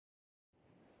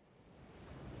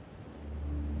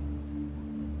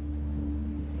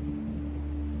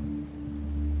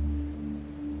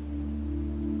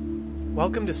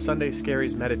Welcome to Sunday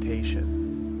Scaries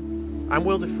Meditation. I'm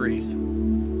Will DeFries,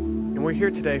 and we're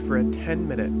here today for a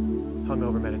 10-minute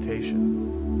Hungover Meditation.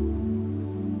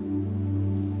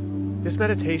 This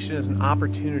meditation is an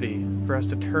opportunity for us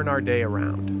to turn our day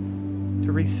around,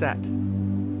 to reset,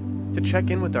 to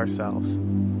check in with ourselves,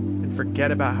 and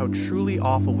forget about how truly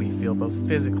awful we feel both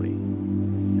physically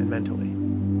and mentally.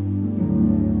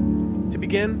 To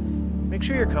begin, make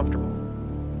sure you're comfortable.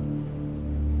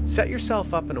 Set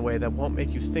yourself up in a way that won't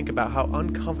make you think about how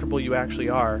uncomfortable you actually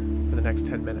are for the next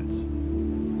 10 minutes.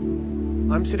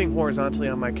 I'm sitting horizontally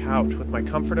on my couch with my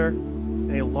comforter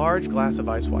and a large glass of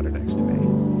ice water next to me.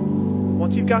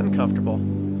 Once you've gotten comfortable,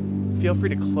 feel free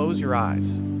to close your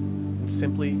eyes and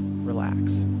simply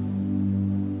relax.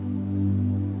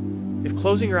 If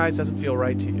closing your eyes doesn't feel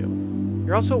right to you,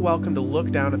 you're also welcome to look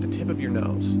down at the tip of your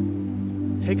nose.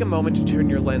 Take a moment to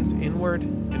turn your lens inward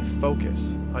and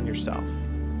focus on yourself.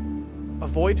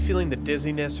 Avoid feeling the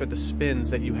dizziness or the spins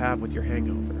that you have with your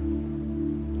hangover.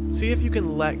 See if you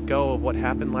can let go of what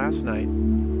happened last night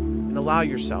and allow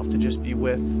yourself to just be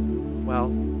with, well,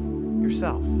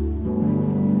 yourself.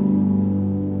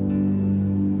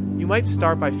 You might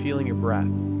start by feeling your breath.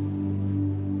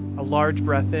 A large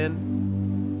breath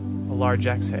in, a large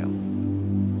exhale.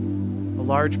 A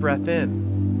large breath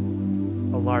in,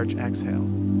 a large exhale.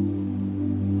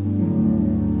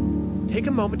 Take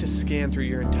a moment to scan through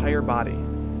your entire body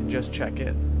and just check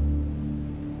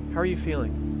in. How are you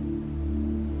feeling?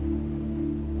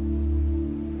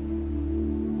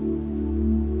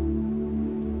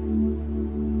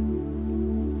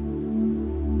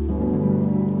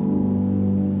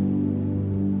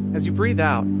 As you breathe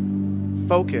out,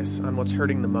 focus on what's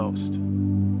hurting the most.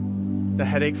 The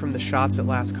headache from the shots at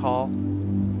last call,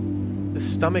 the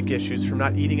stomach issues from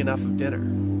not eating enough of dinner,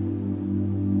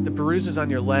 the bruises on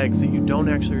your legs that you don't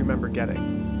actually remember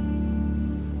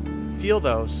getting. Feel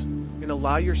those and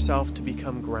allow yourself to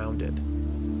become grounded.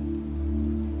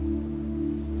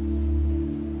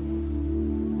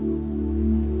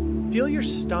 Feel your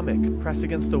stomach press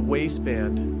against the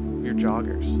waistband of your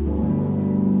joggers.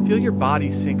 Feel your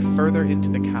body sink further into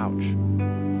the couch.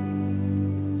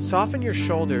 Soften your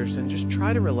shoulders and just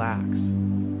try to relax.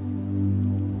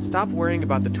 Stop worrying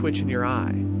about the twitch in your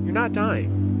eye. You're not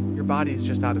dying. Your body is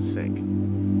just out of sync.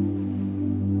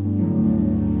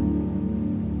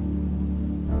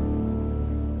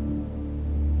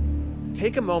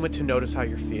 Take a moment to notice how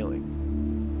you're feeling.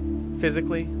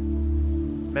 Physically,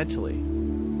 mentally,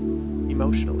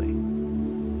 emotionally.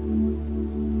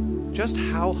 Just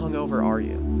how hungover are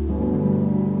you?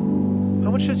 How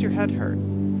much does your head hurt?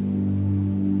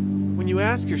 When you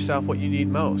ask yourself what you need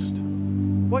most,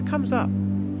 what comes up?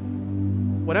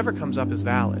 Whatever comes up is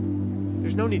valid.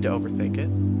 There's no need to overthink it.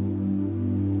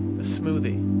 A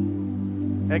smoothie,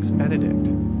 eggs Benedict,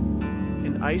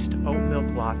 an iced oat milk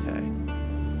latte.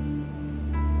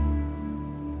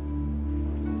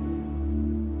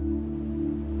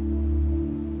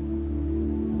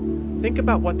 Think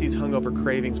about what these hungover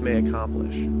cravings may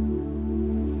accomplish.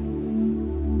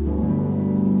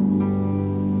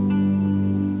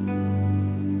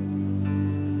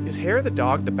 Is hair the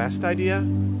dog the best idea?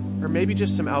 Or maybe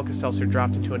just some Alka-Seltzer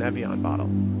dropped into an Evian bottle?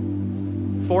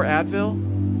 4 Advil,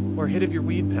 or a hit of your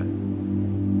weed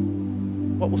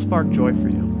pen? What will spark joy for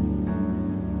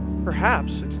you?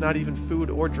 Perhaps it's not even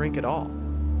food or drink at all.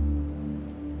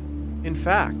 In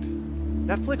fact,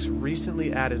 Netflix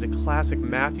recently added a classic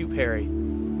Matthew Perry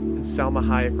and Selma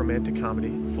Hayek romantic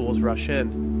comedy, Fools Rush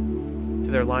In, to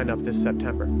their lineup this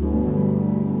September.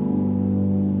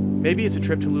 Maybe it's a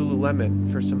trip to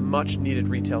Lululemon for some much-needed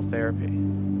retail therapy.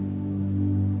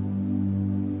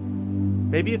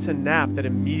 Maybe it's a nap that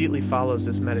immediately follows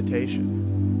this meditation.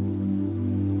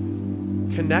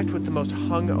 Connect with the most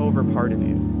hungover part of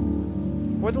you,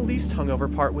 or the least hungover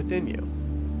part within you.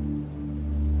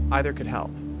 Either could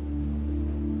help.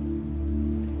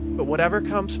 But whatever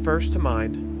comes first to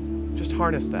mind, just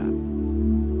harness that.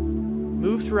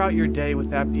 Move throughout your day with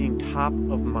that being top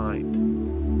of mind.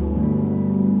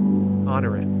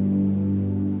 Honor it.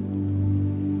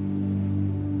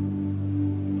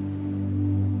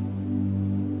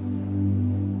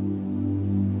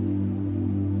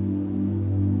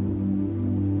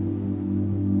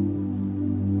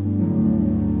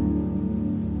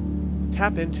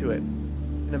 Tap into it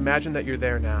and imagine that you're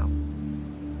there now,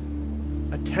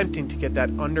 attempting to get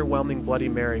that underwhelming Bloody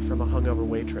Mary from a hungover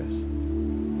waitress,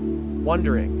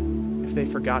 wondering if they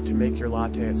forgot to make your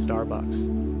latte at Starbucks.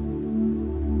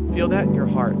 Feel that in your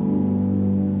heart,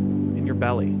 in your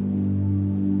belly,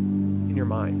 in your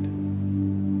mind.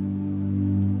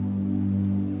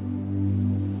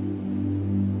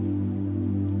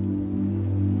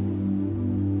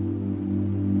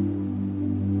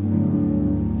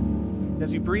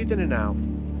 you breathe in and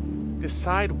out,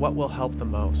 decide what will help the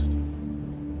most.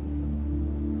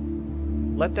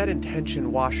 Let that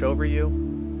intention wash over you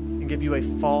and give you a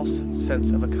false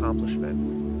sense of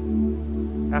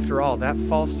accomplishment. After all, that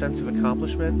false sense of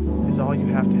accomplishment is all you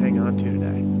have to hang on to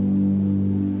today.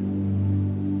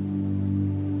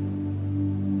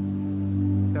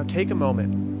 Now take a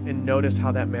moment and notice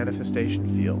how that manifestation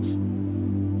feels.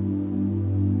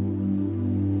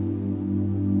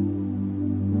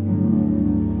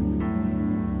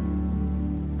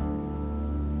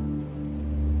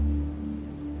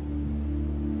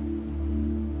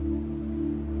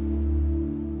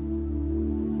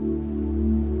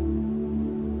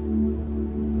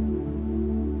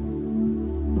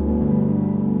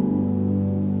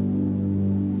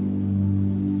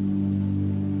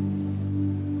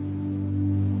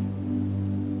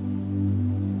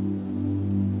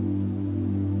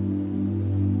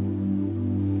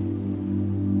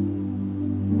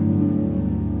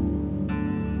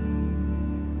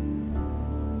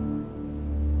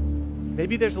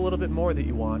 Maybe there's a little bit more that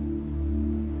you want.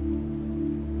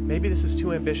 Maybe this is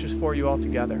too ambitious for you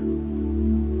altogether.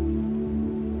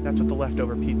 That's what the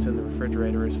leftover pizza in the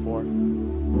refrigerator is for.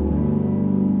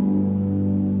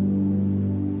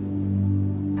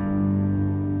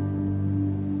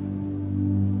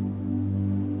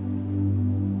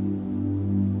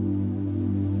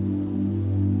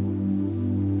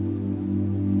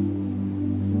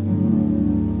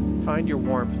 Find your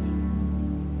warmth.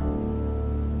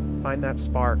 Find that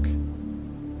spark.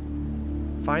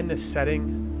 Find the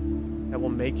setting that will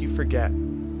make you forget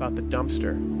about the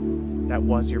dumpster that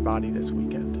was your body this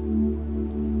weekend.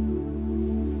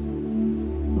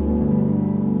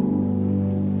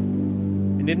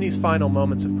 And in these final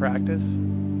moments of practice,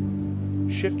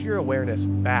 shift your awareness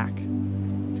back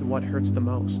to what hurts the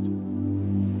most.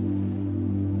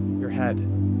 Your head,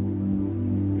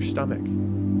 your stomach,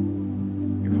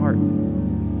 your heart.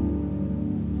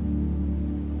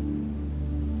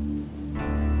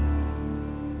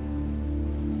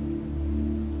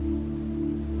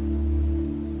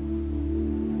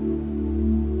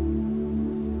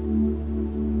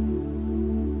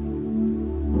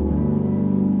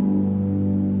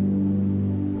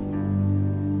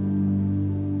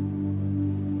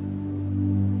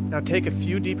 Now take a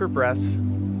few deeper breaths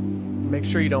and make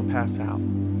sure you don't pass out.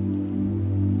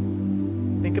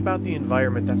 Think about the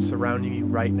environment that's surrounding you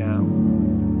right now,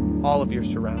 all of your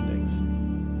surroundings.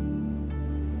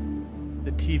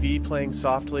 The TV playing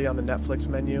softly on the Netflix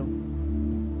menu,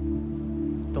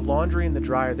 the laundry in the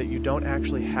dryer that you don't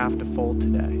actually have to fold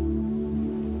today,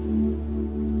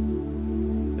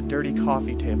 the dirty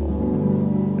coffee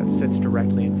table that sits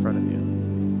directly in front of you.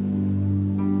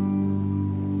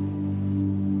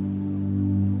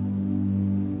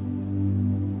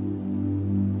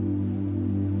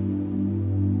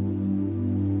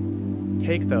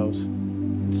 Take those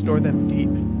and store them deep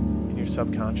in your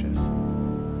subconscious.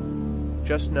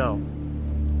 Just know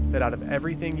that out of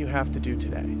everything you have to do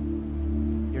today,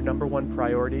 your number one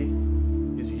priority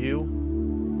is you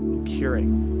and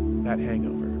curing that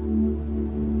hangover.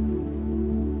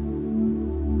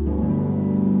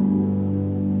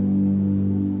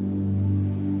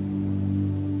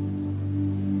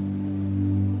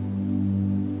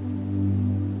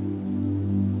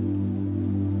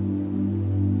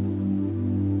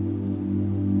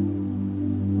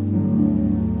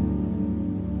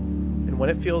 When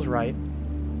it feels right,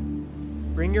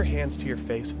 bring your hands to your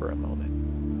face for a moment.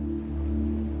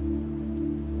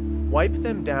 Wipe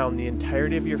them down the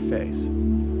entirety of your face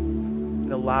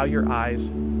and allow your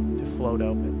eyes to float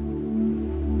open.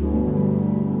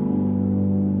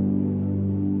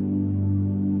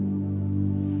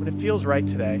 When it feels right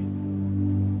today,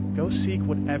 go seek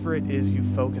whatever it is you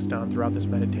focused on throughout this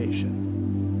meditation.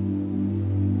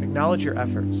 Acknowledge your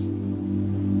efforts.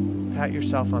 Pat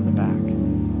yourself on the back.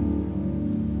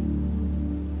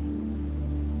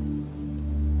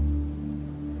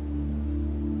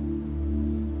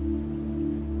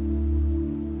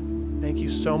 Thank you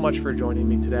so much for joining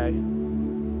me today.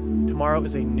 Tomorrow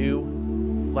is a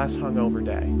new, less hungover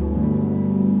day.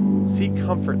 Seek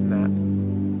comfort in that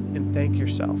and thank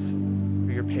yourself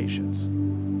for your patience.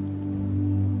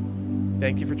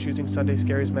 Thank you for choosing Sunday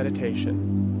Scaries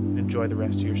Meditation. Enjoy the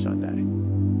rest of your Sunday.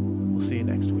 We'll see you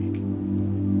next week.